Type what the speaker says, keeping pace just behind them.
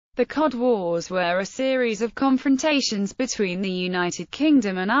The Cod Wars were a series of confrontations between the United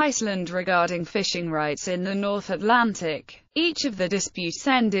Kingdom and Iceland regarding fishing rights in the North Atlantic. Each of the disputes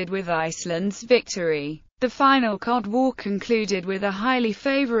ended with Iceland's victory. The final Cod War concluded with a highly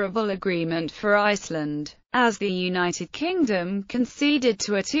favourable agreement for Iceland, as the United Kingdom conceded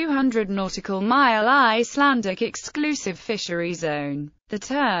to a 200 nautical mile Icelandic exclusive fishery zone. The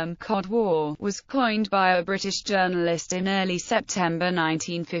term Cod War was coined by a British journalist in early September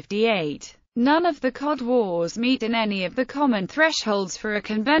 1958. None of the Cod Wars meet in any of the common thresholds for a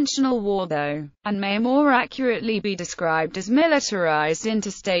conventional war though, and may more accurately be described as militarized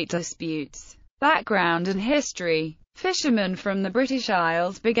interstate disputes. Background and history. Fishermen from the British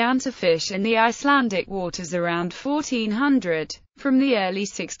Isles began to fish in the Icelandic waters around 1400. From the early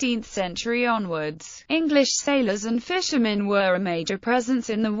 16th century onwards, English sailors and fishermen were a major presence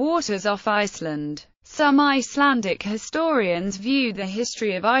in the waters off Iceland. Some Icelandic historians view the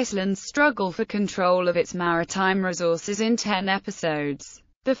history of Iceland's struggle for control of its maritime resources in 10 episodes.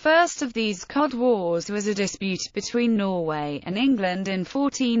 The first of these Cod Wars was a dispute between Norway and England in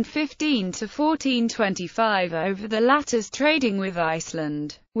 1415 to 1425 over the latter's trading with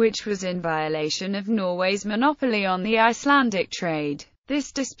Iceland, which was in violation of Norway's monopoly on the Icelandic trade.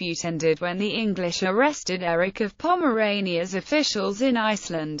 This dispute ended when the English arrested Eric of Pomerania's officials in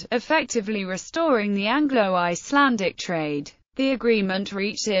Iceland, effectively restoring the Anglo-Icelandic trade. The agreement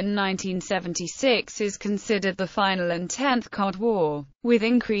reached in 1976 is considered the final and 10th Cod War, with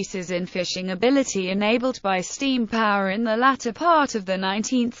increases in fishing ability enabled by steam power in the latter part of the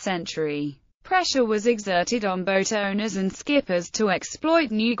 19th century. Pressure was exerted on boat owners and skippers to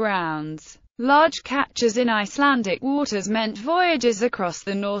exploit new grounds. Large catches in Icelandic waters meant voyages across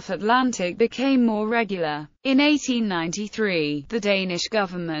the North Atlantic became more regular. In 1893, the Danish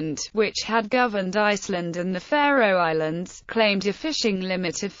government, which had governed Iceland and the Faroe Islands, claimed a fishing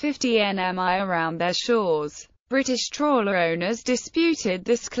limit of 50 nmi around their shores. British trawler owners disputed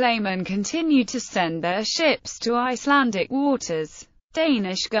this claim and continued to send their ships to Icelandic waters.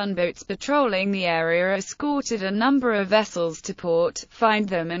 Danish gunboats patrolling the area escorted a number of vessels to port, fined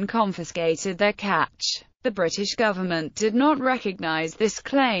them and confiscated their catch. The British government did not recognise this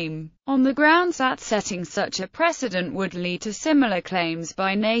claim, on the grounds that setting such a precedent would lead to similar claims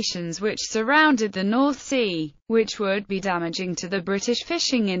by nations which surrounded the North Sea, which would be damaging to the British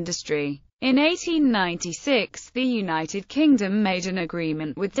fishing industry. In 1896, the United Kingdom made an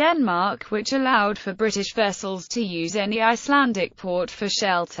agreement with Denmark which allowed for British vessels to use any Icelandic port for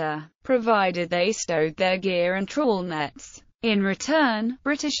shelter, provided they stowed their gear and trawl nets. In return,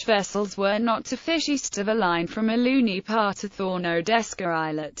 British vessels were not to fish east of a line from Ilunipa to Thornodeska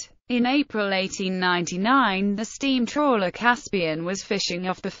Islet. In April 1899, the steam trawler Caspian was fishing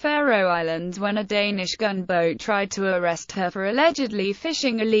off the Faroe Islands when a Danish gunboat tried to arrest her for allegedly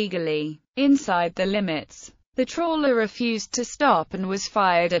fishing illegally inside the limits. The trawler refused to stop and was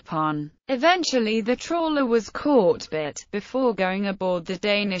fired upon. Eventually the trawler was caught, but, before going aboard the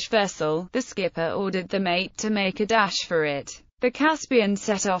Danish vessel, the skipper ordered the mate to make a dash for it. The Caspian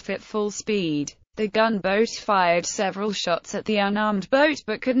set off at full speed. The gunboat fired several shots at the unarmed boat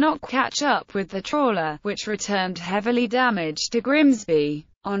but could not catch up with the trawler, which returned heavily damaged to Grimsby.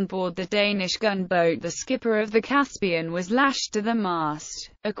 On board the Danish gunboat, the skipper of the Caspian was lashed to the mast.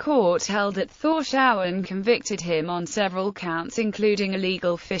 A court held at Tórshavn convicted him on several counts including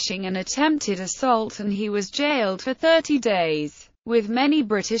illegal fishing and attempted assault, and he was jailed for 30 days. With many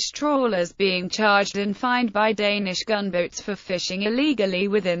British trawlers being charged and fined by Danish gunboats for fishing illegally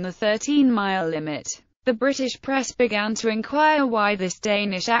within the 13-mile limit. The British press began to inquire why this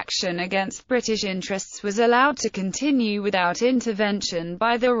Danish action against British interests was allowed to continue without intervention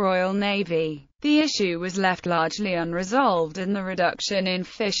by the Royal Navy. The issue was left largely unresolved, and the reduction in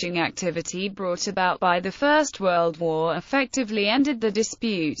fishing activity brought about by the First World War effectively ended the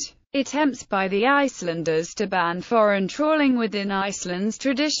dispute. Attempts by the Icelanders to ban foreign trawling within Iceland's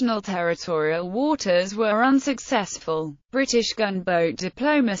traditional territorial waters were unsuccessful. British gunboat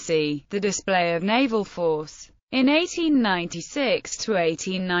diplomacy, the display of naval force, in 1896 to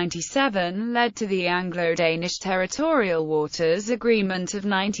 1897 led to the Anglo-Danish Territorial Waters Agreement of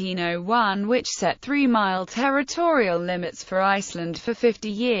 1901, which set 3-mile territorial limits for Iceland for 50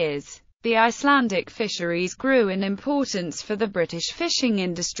 years. The Icelandic fisheries grew in importance for the British fishing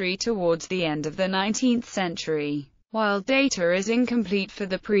industry towards the end of the 19th century. While data is incomplete for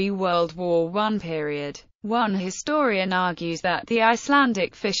the pre-World War I period, one historian argues that the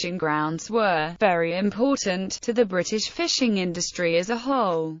Icelandic fishing grounds were very important to the British fishing industry as a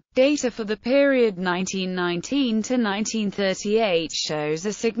whole. Data for the period 1919 to 1938 shows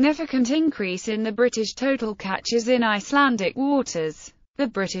a significant increase in the British total catches in Icelandic waters. The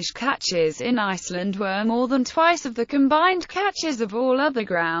British catches in Iceland were more than twice of the combined catches of all other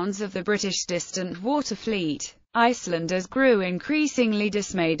grounds of the British distant water fleet. Icelanders grew increasingly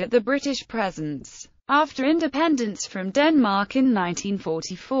dismayed at the British presence. After independence from Denmark in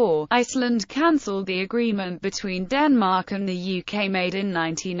 1944, Iceland cancelled the agreement between Denmark and the UK made in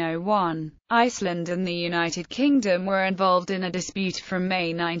 1901. Iceland and the United Kingdom were involved in a dispute from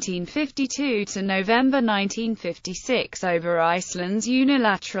May 1952 to November 1956 over Iceland's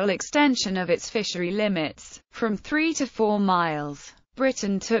unilateral extension of its fishery limits, from 3 to 4 miles.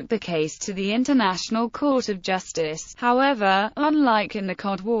 Britain took the case to the International Court of Justice. However, unlike in the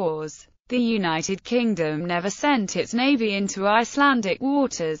Cod Wars, the United Kingdom never sent its navy into Icelandic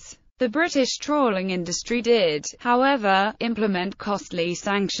waters. The British trawling industry did, however, implement costly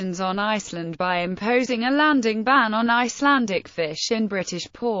sanctions on Iceland by imposing a landing ban on Icelandic fish in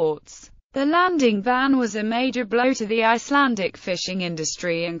British ports. The landing ban was a major blow to the Icelandic fishing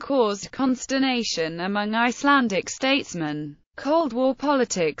industry and caused consternation among Icelandic statesmen. Cold War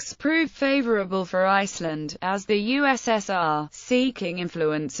politics proved favorable for Iceland, as the USSR, seeking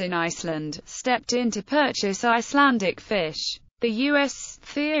influence in Iceland, stepped in to purchase Icelandic fish. The US,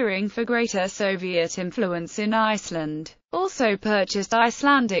 fearing for greater Soviet influence in Iceland, also purchased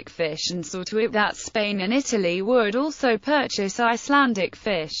Icelandic fish and saw to it that Spain and Italy would also purchase Icelandic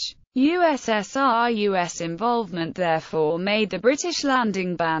fish. US involvement therefore made the British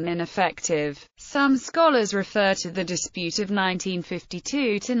landing ban ineffective. Some scholars refer to the dispute of 1952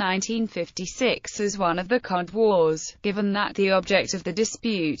 to 1956 as one of the Cod Wars, given that the object of the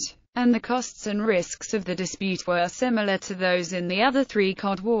dispute, and the costs and risks of the dispute were similar to those in the other 3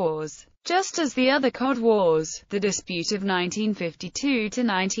 Cod Wars. Just as the other Cod Wars, the dispute of 1952 to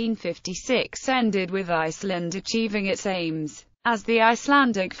 1956 ended with Iceland achieving its aims, as the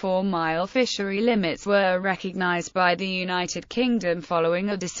Icelandic 4-mile fishery limits were recognized by the United Kingdom following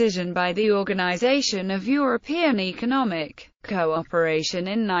a decision by the Organisation of European Economic Cooperation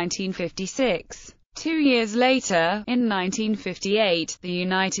in 1956. 2 years later, in 1958, the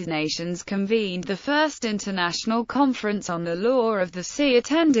United Nations convened the first international conference on the law of the sea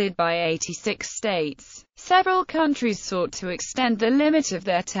attended by 86 states. Several countries sought to extend the limit of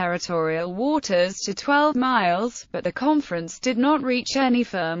their territorial waters to 12 miles, but the conference did not reach any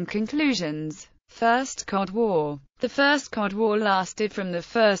firm conclusions. First Cod War. The First Cod War lasted from the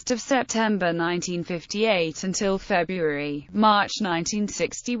 1st of September 1958 until February-March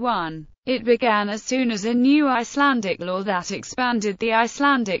 1961. It began as soon as a new Icelandic law that expanded the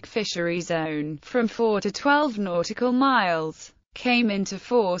Icelandic fishery zone from 4 to 12 nautical miles came into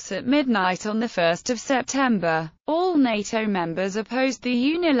force at midnight on the 1st of September. All NATO members opposed the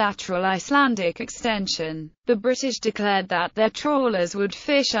unilateral Icelandic extension. The British declared that their trawlers would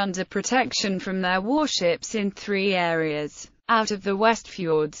fish under protection from their warships in 3 areas: out of the West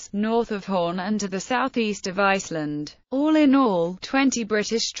Fjords, north of Horn and to the southeast of Iceland. All in all, 20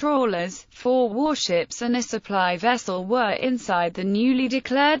 British trawlers, 4 warships and a supply vessel were inside the newly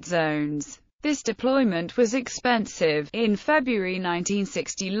declared zones. This deployment was expensive. In February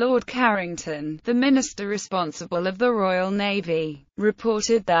 1960, Lord Carrington, the minister responsible of the Royal Navy,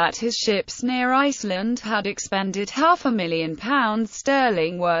 reported that his ships near Iceland had expended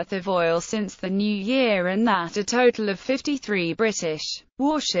 £500,000 worth of oil since the new year and that a total of 53 British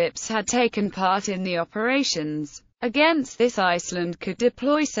warships had taken part in the operations. Against this, Iceland could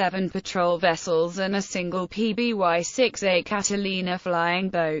deploy 7 patrol vessels and a single PBY-6A Catalina flying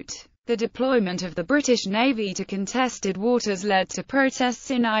boat. The deployment of the British Navy to contested waters led to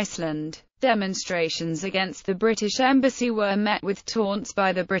protests in Iceland. Demonstrations against the British Embassy were met with taunts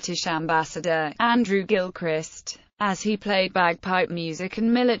by the British ambassador, Andrew Gilchrist, as he played bagpipe music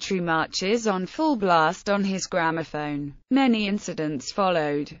and military marches on full blast on his gramophone. Many incidents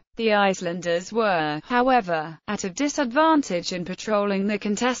followed. The Icelanders were, however, at a disadvantage in patrolling the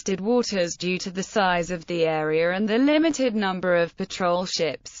contested waters due to the size of the area and the limited number of patrol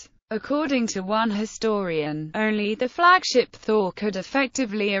ships. According to one historian, only the flagship Thor could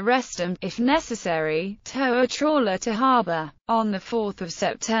effectively arrest and, if necessary, tow a trawler to harbour. On the 4th of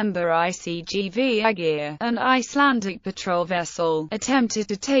September, ICGV Aegir, an Icelandic patrol vessel, attempted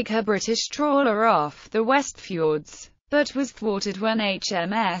to take her British trawler off the West Fjords, but was thwarted when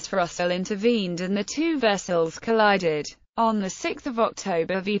HMS Russell intervened and the 2 vessels collided. On the 6th of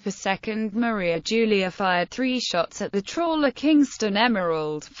October, VP 2nd Maria Julia fired 3 shots at the trawler Kingston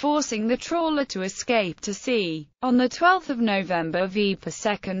Emerald, forcing the trawler to escape to sea. On the 12th of November, VP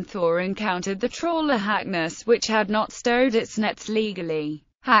 2nd Thor encountered the trawler Hackness, which had not stowed its nets legally.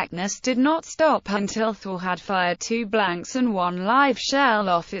 Hackness did not stop until Thor had fired 2 blanks and 1 live shell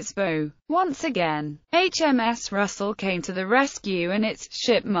off its bow. Once again, HMS Russell came to the rescue and its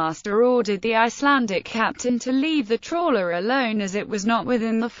shipmaster ordered the Icelandic captain to leave the trawler alone as it was not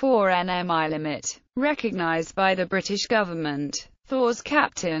within the 4 nmi limit, recognized by the British government. Thor's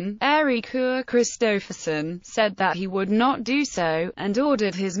captain, Eiríkur Kristoffersson, said that he would not do so, and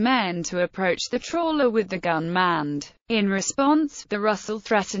ordered his men to approach the trawler with the gun manned. In response, the Russell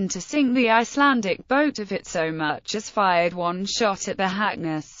threatened to sink the Icelandic boat if it so much as fired 1 shot at the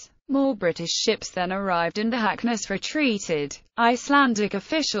Hackness. More British ships then arrived and the Hackness retreated. Icelandic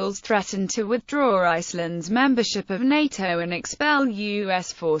officials threatened to withdraw Iceland's membership of NATO and expel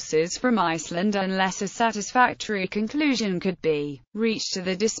US forces from Iceland unless a satisfactory conclusion could be reached to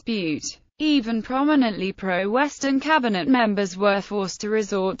the dispute. Even prominently pro-Western cabinet members were forced to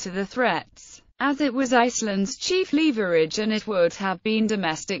resort to the threats, as it was Iceland's chief leverage and it would have been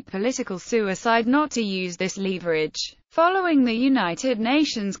domestic political suicide not to use this leverage. Following the United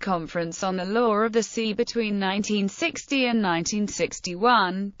Nations Conference on the Law of the Sea between 1960 and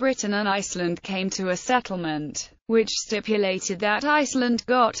 1961, Britain and Iceland came to a settlement, which stipulated that Iceland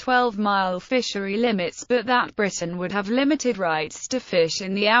got 12-mile fishery limits but that Britain would have limited rights to fish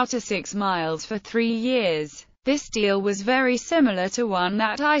in the outer 6 miles for 3 years. This deal was very similar to one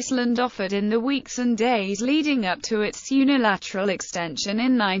that Iceland offered in the weeks and days leading up to its unilateral extension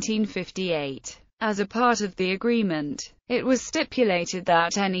in 1958. As a part of the agreement, it was stipulated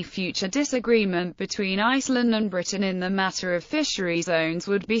that any future disagreement between Iceland and Britain in the matter of fishery zones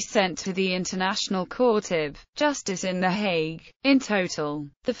would be sent to the International Court of Justice in The Hague. In total,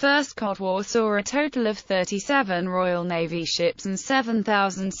 the First Cod War saw a total of 37 Royal Navy ships and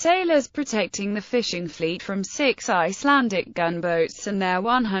 7,000 sailors protecting the fishing fleet from 6 Icelandic gunboats and their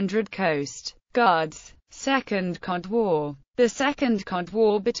 100 coast guards. Second Cod War. The Second Cod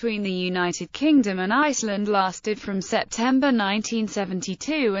War between the United Kingdom and Iceland lasted from September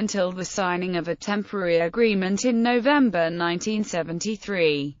 1972 until the signing of a temporary agreement in November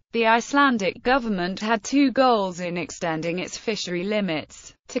 1973. The Icelandic government had 2 goals in extending its fishery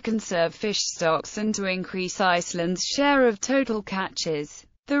limits: to conserve fish stocks and to increase Iceland's share of total catches.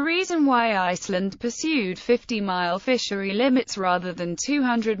 The reason why Iceland pursued 50-mile fishery limits rather than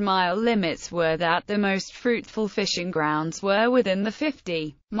 200-mile limits were that the most fruitful fishing grounds were within the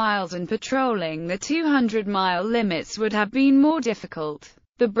 50 miles and patrolling the 200-mile limits would have been more difficult.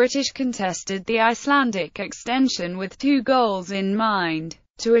 The British contested the Icelandic extension with 2 goals in mind: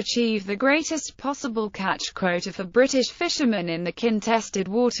 to achieve the greatest possible catch quota for British fishermen in the contested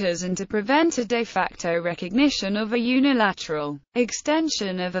waters and to prevent a de facto recognition of a unilateral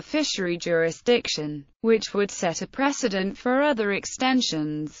extension of a fishery jurisdiction, which would set a precedent for other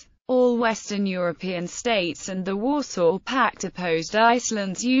extensions. All Western European states and the Warsaw Pact opposed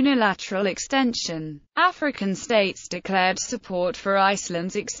Iceland's unilateral extension. African states declared support for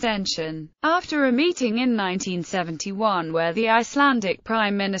Iceland's extension. After a meeting in 1971 where the Icelandic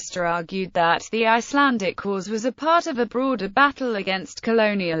Prime Minister argued that the Icelandic cause was a part of a broader battle against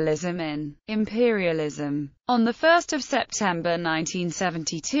colonialism and imperialism. On 1 September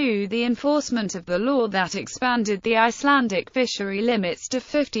 1972, the enforcement of the law that expanded the Icelandic fishery limits to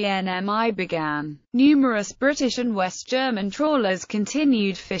 50 nmi began. Numerous British and West German trawlers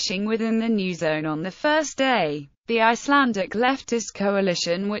continued fishing within the new zone on the first day. The Icelandic leftist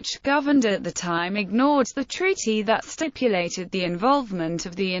coalition, which governed at the time, ignored the treaty that stipulated the involvement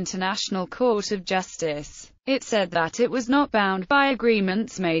of the International Court of Justice. It said that it was not bound by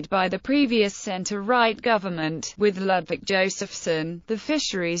agreements made by the previous centre-right government, with Ludvig Josephson, the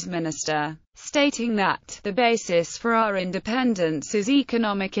fisheries minister, stating that the basis for our independence is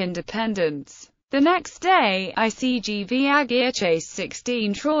economic independence. The next day, ICGV Aegir chased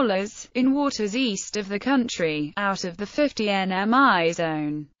 16 trawlers, in waters east of the country, out of the 50 nmi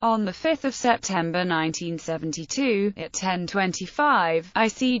zone. On 5 September 1972, at 10:25,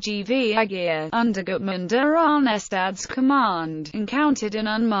 ICGV Aegir, under Gudmundur Arnestad's command, encountered an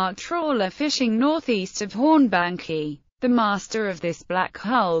unmarked trawler fishing northeast of Hornbanki. The master of this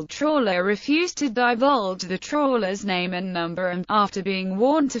black-hulled trawler refused to divulge the trawler's name and number and, after being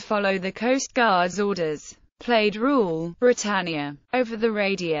warned to follow the Coast Guard's orders, played Rule Britannia over the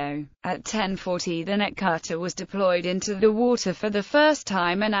radio. At 10:40 the net cutter was deployed into the water for the first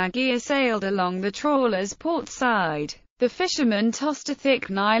time and Aegir sailed along the trawler's port side. The fishermen tossed a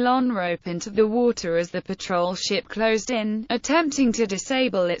thick nylon rope into the water as the patrol ship closed in, attempting to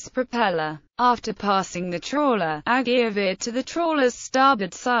disable its propeller. After passing the trawler, Aegir veered to the trawler's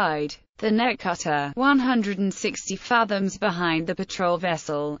starboard side. The net cutter, 160 fathoms behind the patrol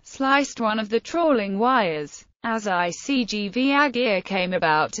vessel, sliced one of the trawling wires. As ICGV Aegir came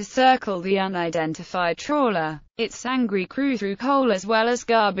about to circle the unidentified trawler, its angry crew threw coal as well as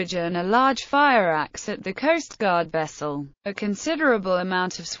garbage and a large fire axe at the Coast Guard vessel. A considerable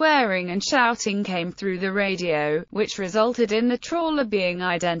amount of swearing and shouting came through the radio, which resulted in the trawler being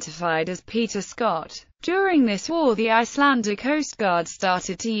identified as Peter Scott. During this war, the Icelandic Coast Guard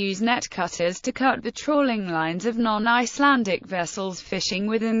started to use net cutters to cut the trawling lines of non-Icelandic vessels fishing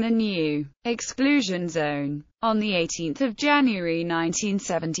within the new exclusion zone. On the 18th of January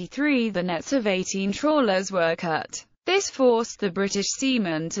 1973, the nets of 18 trawlers were cut. This forced the British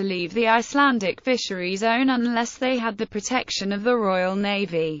seamen to leave the Icelandic fishery zone unless they had the protection of the Royal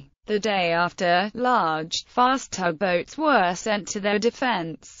Navy. The day after, large, fast tugboats were sent to their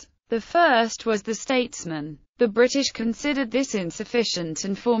defence. The first was the Statesman. The British considered this insufficient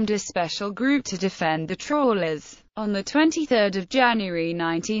and formed a special group to defend the trawlers. On the 23rd of January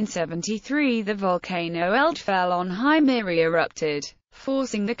 1973, the volcano Eldfell on High Mirror erupted,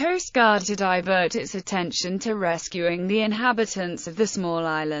 forcing the Coast Guard to divert its attention to rescuing the inhabitants of the small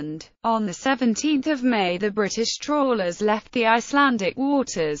island. On the 17th of May, the British trawlers left the Icelandic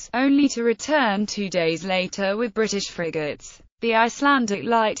waters, only to return 2 days later with British frigates. The Icelandic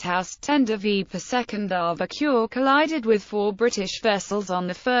lighthouse tender V per second Arvakur collided with 4 British vessels on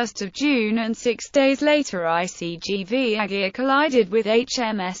the 1st of June, and 6 days later ICGV Aegir collided with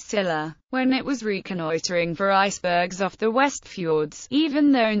HMS Scylla, when it was reconnoitering for icebergs off the West Fjords,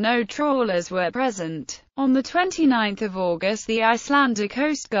 even though no trawlers were present. On the 29th of August, the Icelandic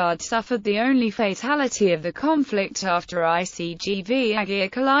Coast Guard suffered the only fatality of the conflict after ICGV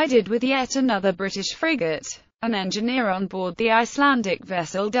Aegir collided with yet another British frigate. An engineer on board the Icelandic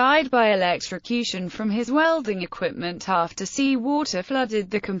vessel died by electrocution from his welding equipment after sea water flooded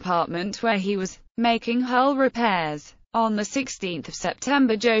the compartment where he was making hull repairs. On the 16th of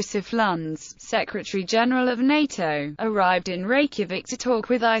September, Joseph Lunds, Secretary-General of NATO, arrived in Reykjavik to talk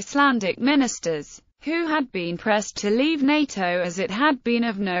with Icelandic ministers, who had been pressed to leave NATO as it had been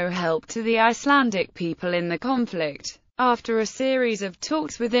of no help to the Icelandic people in the conflict. After a series of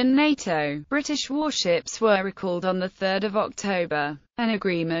talks within NATO, British warships were recalled on the 3rd of October. An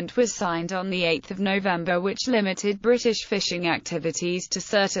agreement was signed on the 8th of November which limited British fishing activities to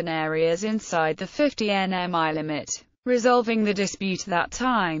certain areas inside the 50 nmi limit, resolving the dispute that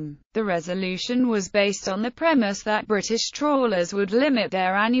time. The resolution was based on the premise that British trawlers would limit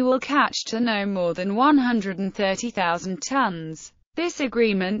their annual catch to no more than 130,000 tons. This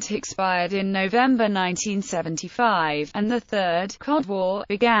agreement expired in November 1975, and the Third Cod War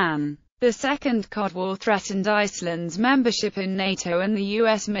began. The Second Cod War threatened Iceland's membership in NATO and the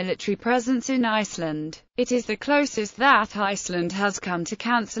US military presence in Iceland. It is the closest that Iceland has come to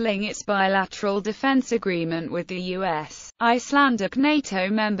cancelling its bilateral defense agreement with the US. Icelandic NATO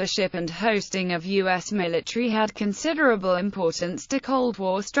membership and hosting of US military had considerable importance to Cold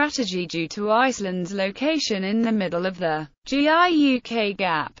War strategy due to Iceland's location in the middle of the GI-UK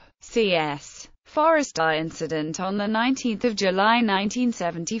gap. C.S. Forrester incident on the 19th of July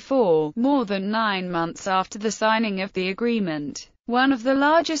 1974, more than 9 months after the signing of the agreement. One of the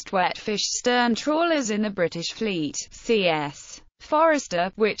largest wet-fish stern trawlers in the British fleet, C.S.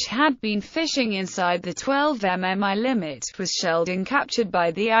 Forrester, which had been fishing inside the 12 nmi limit, was shelled and captured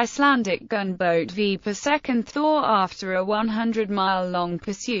by the Icelandic gunboat V per second Thor after a 100-mile-long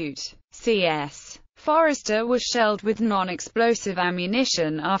pursuit. C.S. Forrester was shelled with non-explosive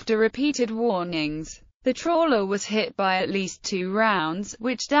ammunition after repeated warnings. The trawler was hit by at least 2 rounds,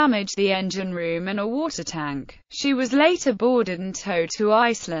 which damaged the engine room and a water tank. She was later boarded and towed to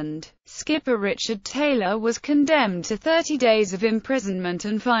Iceland. Skipper Richard Taylor was condemned to 30 days of imprisonment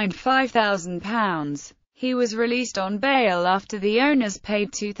and fined £5,000. He was released on bail after the owners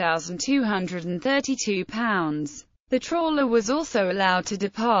paid £2,232. The trawler was also allowed to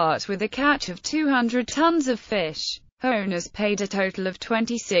depart with a catch of 200 tons of fish. Owners paid a total of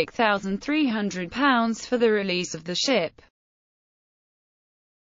 £26,300 for the release of the ship.